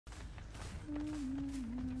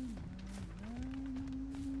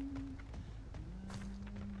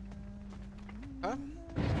Huh?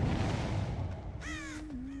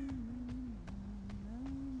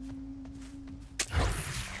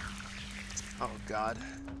 Oh god.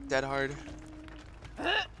 Dead hard.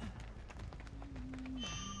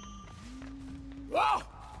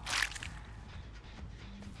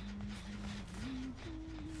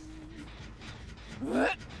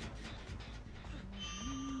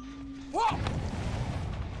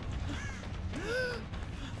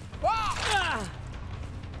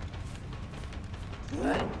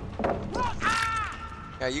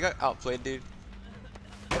 Yeah, you got outplayed, dude.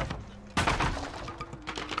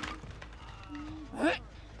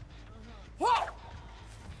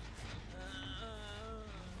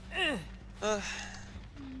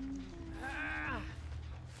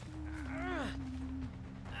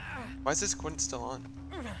 Why is this Quint still on?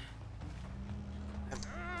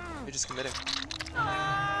 You're just committing.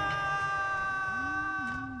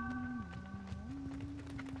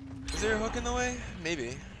 Is there a hook in the way?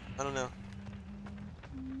 Maybe. I don't know.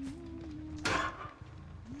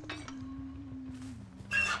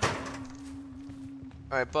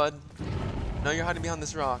 Alright, bud. Now you're hiding behind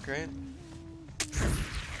this rock, right?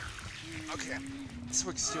 Okay. This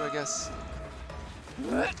works too, I guess.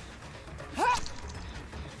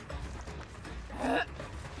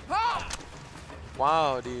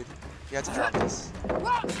 Wow, dude. You had to drop this.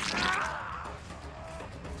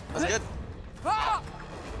 That's good.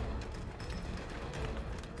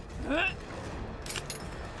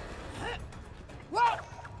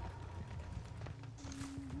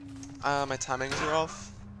 My timings are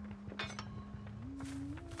off.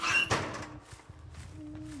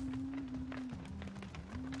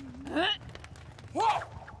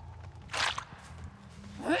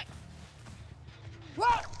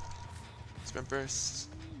 Sprint burst.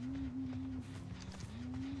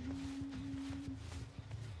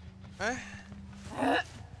 Okay.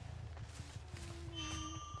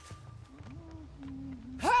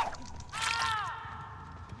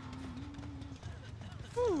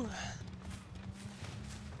 Whew.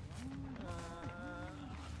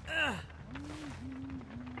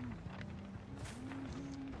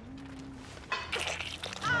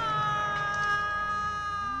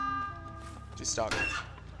 Just stop.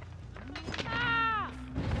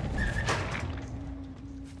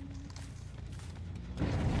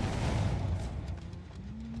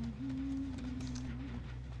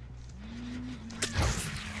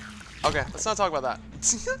 Okay, let's not talk about that.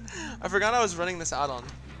 I forgot I was running this add-on.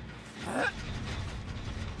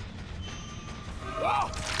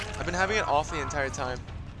 I've been having it off the entire time.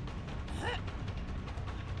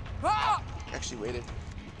 Actually waited.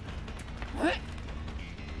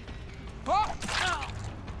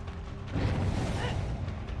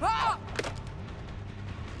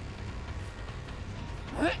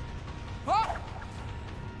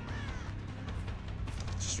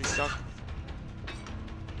 Just restock.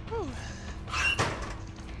 Whew.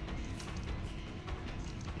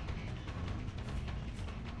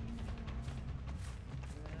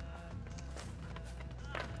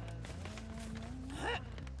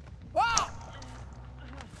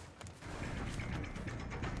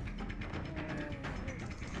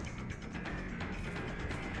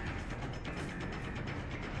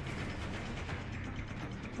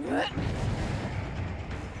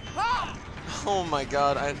 Oh my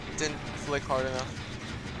god, I didn't flick hard enough.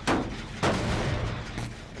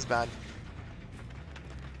 That's bad.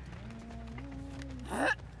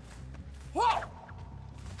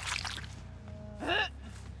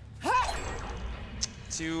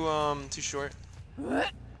 Too short.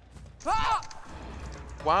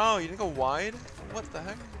 Wow, you didn't go wide? What the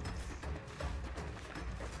heck?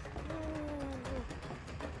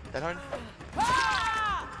 That hard?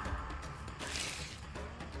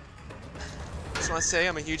 Just want to say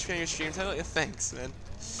I'm a huge fan of your stream title. Yeah, thanks, man.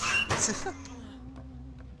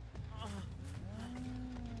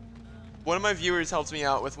 One of my viewers helped me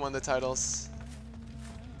out with one of the titles.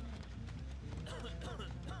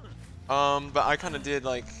 But I kind of did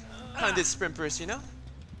sprint burst, you know?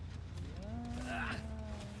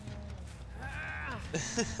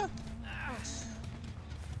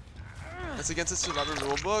 That's against the survivor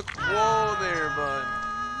rulebook. Whoa there, bud.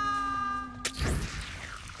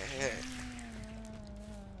 Hey.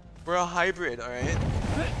 We're a hybrid, alright?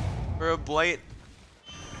 We're a blight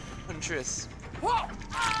Huntress right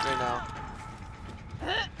now.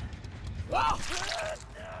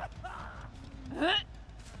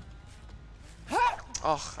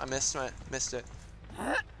 Oh, I missed it.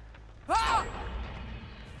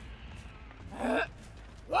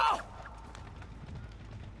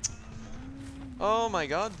 Oh my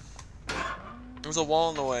god. There's a wall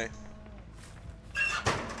in the way.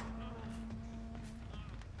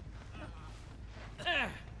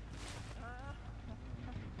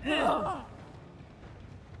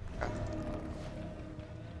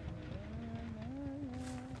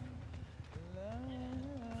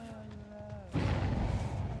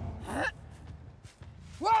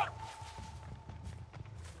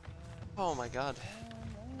 Oh my god.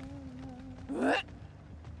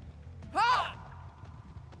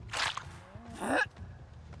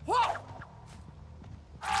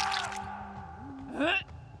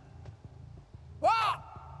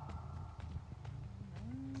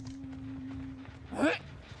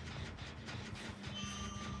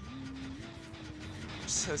 I'm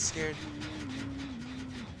so scared.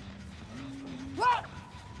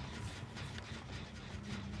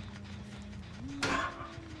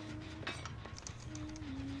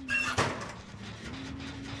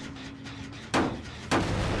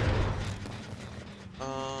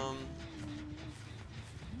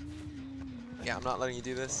 Yeah, I'm not letting you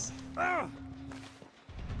do this.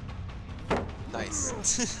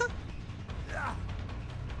 Nice.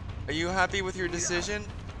 Are you happy with your decision?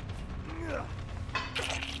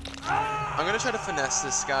 I'm gonna try to finesse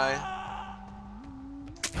this guy.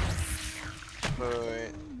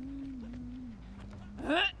 Wait.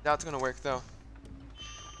 That's gonna work though.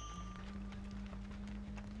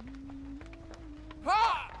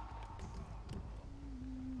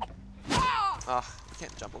 Ah, you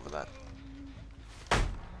can't jump over that.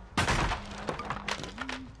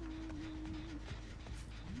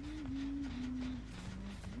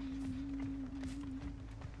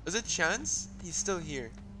 Is it chance? He's still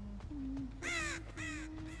here.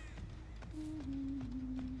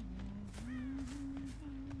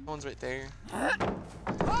 One's right there.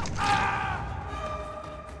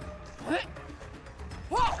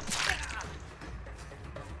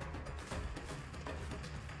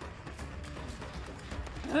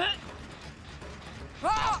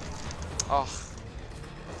 Oh.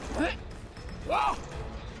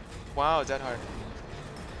 Wow, dead hard.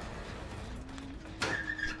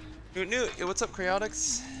 Newt, what's up,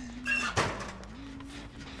 Cryotics?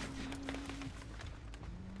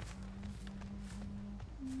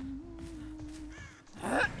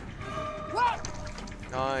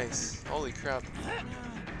 Nice. Holy crap.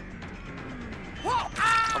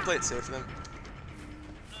 I'll play it safe then.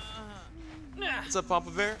 What's up, Papa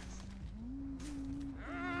Bear?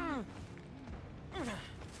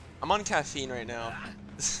 I'm on caffeine right now.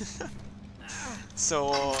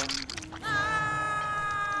 So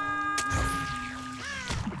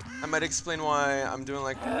I might explain why I'm doing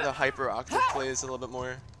like the hyperactive plays a little bit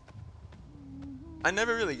more. I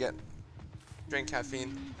never really drink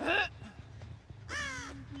caffeine.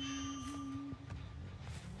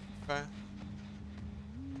 Okay.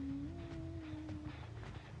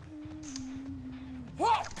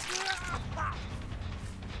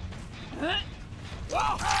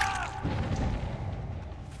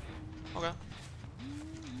 Okay.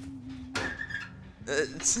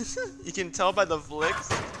 You can tell by the flicks.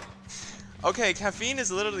 Okay, caffeine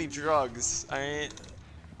is literally drugs, alright?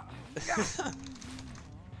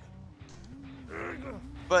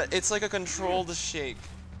 But it's like a controlled shake.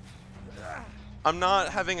 I'm not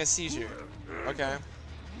having a seizure, okay?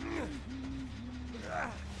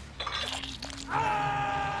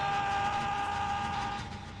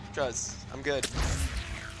 Trust, I'm good.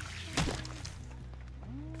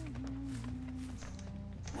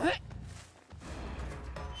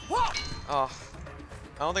 Oh,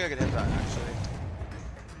 I don't think I can hit that actually.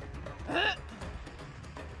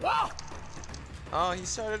 Oh, he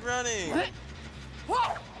started running.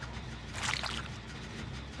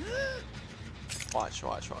 Watch.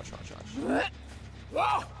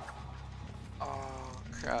 Oh,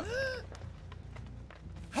 crap.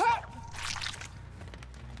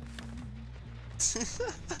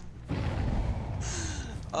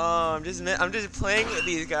 Oh, I'm just playing with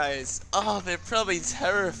these guys. Oh, they're probably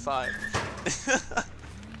terrified.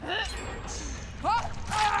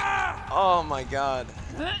 Oh my god.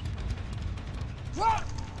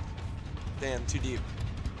 Damn, too deep.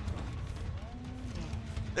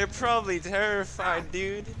 They're probably terrified,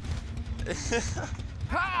 dude.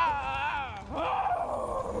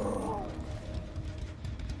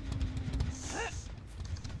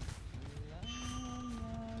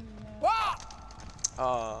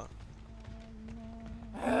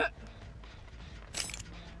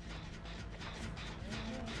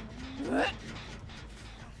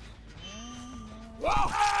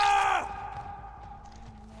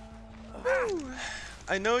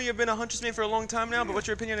 I know you've been a Huntress main for a long time now, but what's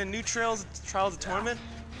your opinion on new trials of tournament?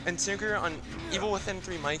 and Tinker on Evil Within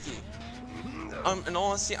 3 Mikey. In all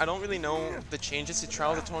honesty, I don't really know the changes to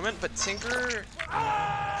Trials of Torment, but Tinker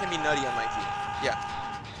can be nutty on Mikey. Yeah,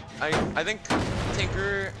 I think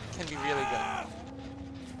Tinker can be really good,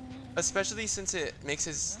 especially since it makes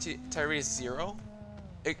his tier rate 0.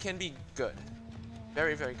 It can be good,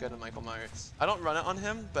 very good on Michael Myers. I don't run it on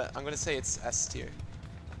him, but I'm gonna say it's S tier.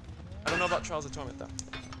 I don't know about Trials of Torment though,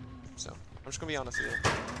 so I'm just gonna be honest with you.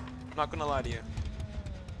 I'm not gonna lie to you.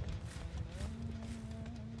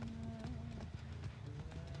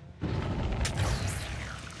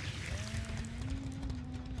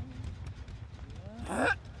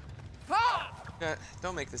 Yeah,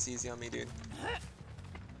 don't make this easy on me, dude.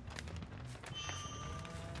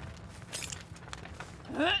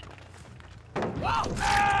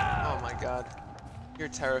 Oh my god. You're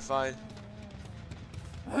terrified.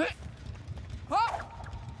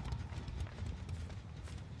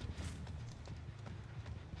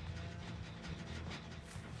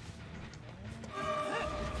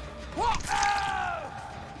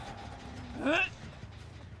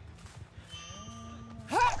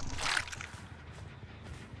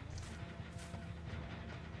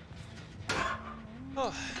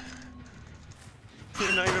 Oh.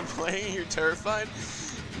 You're not even playing, you're terrified?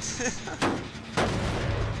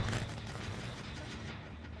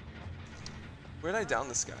 Where'd I down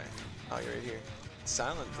this guy? Oh, you're right here.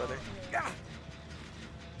 Silent, brother.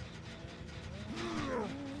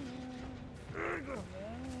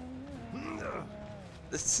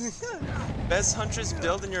 Best Huntress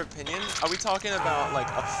build in your opinion? Are we talking about like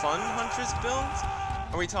a fun Huntress build?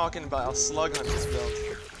 Or are we talking about a slug Huntress build?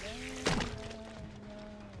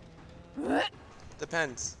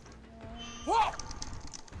 Depends.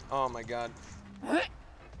 Oh my god. I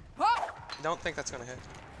don't think that's gonna hit.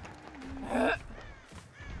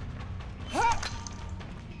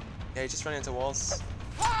 Yeah, you just run into walls.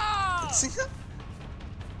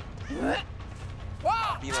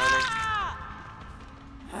 Beelining.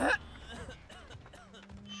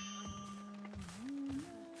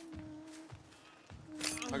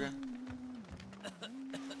 Okay.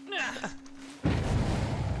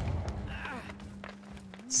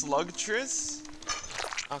 Slugtress?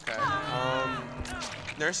 Okay.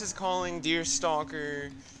 Nurse is calling Deer Stalker.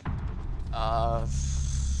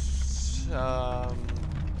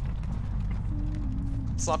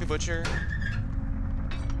 Sloppy Butcher.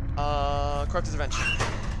 Corrupt Intervention.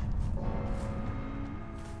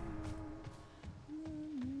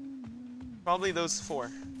 Probably those 4.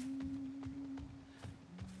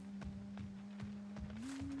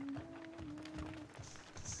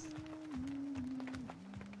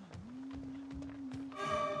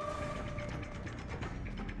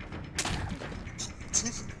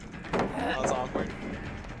 That was awkward.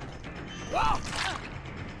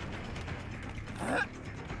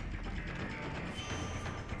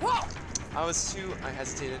 I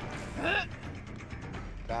hesitated.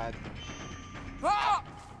 Bad.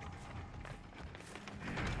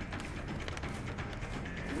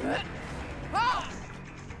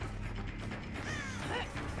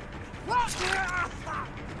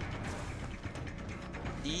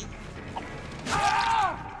 E?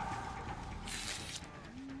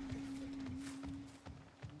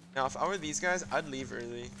 Now, if I were these guys, I'd leave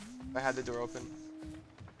early if I had the door open.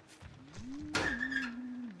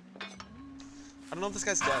 I don't know if this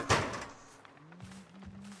guy's dead.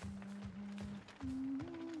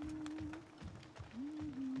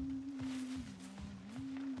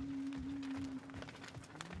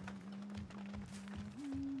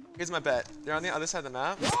 Here's my bet. They're on the other side of the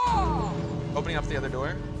map. Opening up the other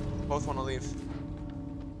door. Both want to leave.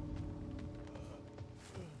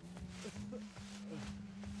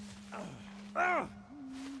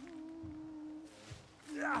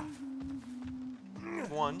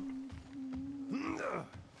 One.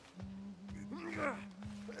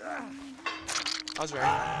 I was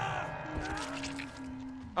right.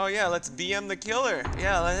 Oh yeah, let's BM the killer.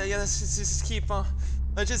 Yeah, let's just keep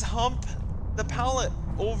let's just hump the pallet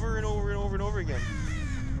over and over and over and over again.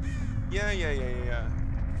 Yeah,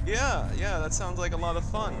 that sounds like a lot of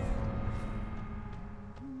fun.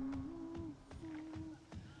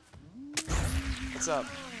 What's up?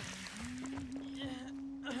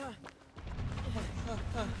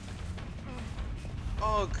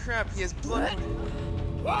 Oh crap, he has blood.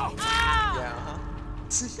 Yeah,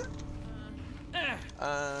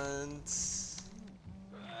 and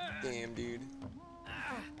damn, dude.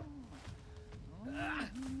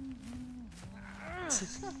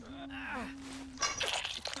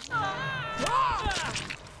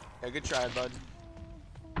 Yeah, good try, bud.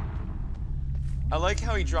 I like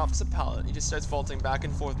how he drops a pallet. He just starts vaulting back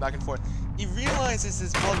and forth, back and forth. He realizes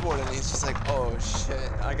his bloodborne and he's just like, oh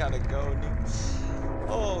shit, I gotta go, dude.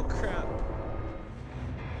 Oh crap.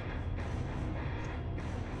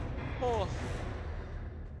 Oh.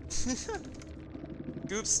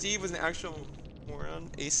 Goop Steve was an actual moron.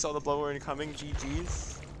 Ace saw the bloodborne coming,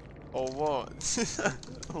 GG's. Oh what?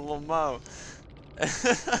 Lomao.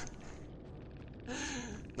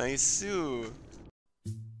 Nice.